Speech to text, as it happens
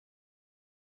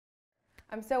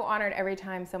I'm so honored every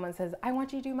time someone says, I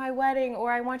want you to do my wedding,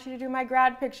 or I want you to do my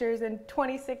grad pictures in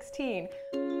 2016.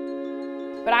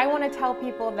 But I want to tell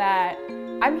people that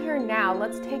I'm here now.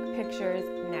 Let's take pictures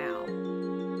now.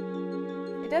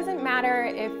 It doesn't matter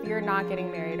if you're not getting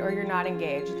married or you're not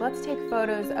engaged. Let's take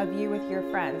photos of you with your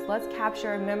friends. Let's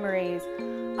capture memories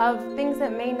of things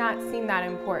that may not seem that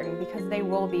important because they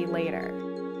will be later.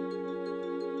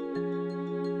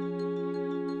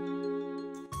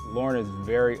 Lauren is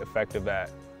very effective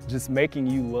at just making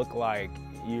you look like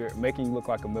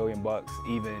 $1 million,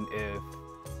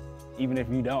 even if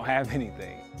you don't have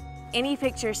anything. Any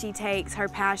picture she takes, her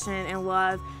passion and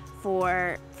love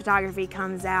for photography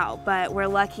comes out, but we're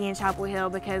lucky in Chapel Hill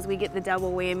because we get the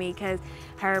double whammy because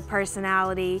her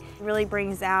personality really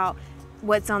brings out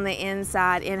what's on the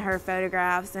inside in her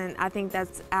photographs, and I think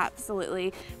that's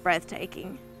absolutely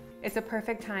breathtaking. It's a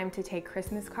perfect time to take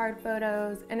Christmas card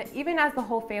photos, and even as the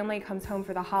whole family comes home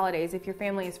for the holidays, if your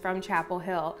family is from Chapel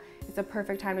Hill, it's a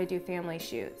perfect time to do family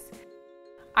shoots.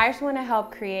 I just want to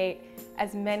help create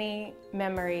as many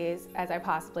memories as I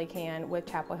possibly can with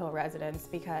Chapel Hill residents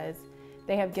because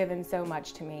they have given so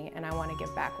much to me and I want to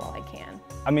give back while I can.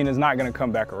 I mean, it's not going to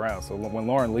come back around, so when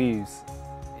Lauren leaves,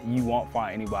 you won't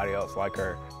find anybody else like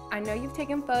her. I know you've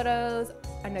taken photos,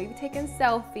 I know you've taken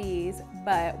selfies,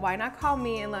 but why not call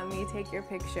me and let me take your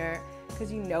picture? Because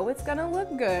you know it's gonna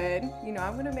look good, you know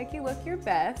I'm gonna make you look your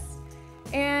best,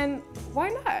 and why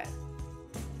not?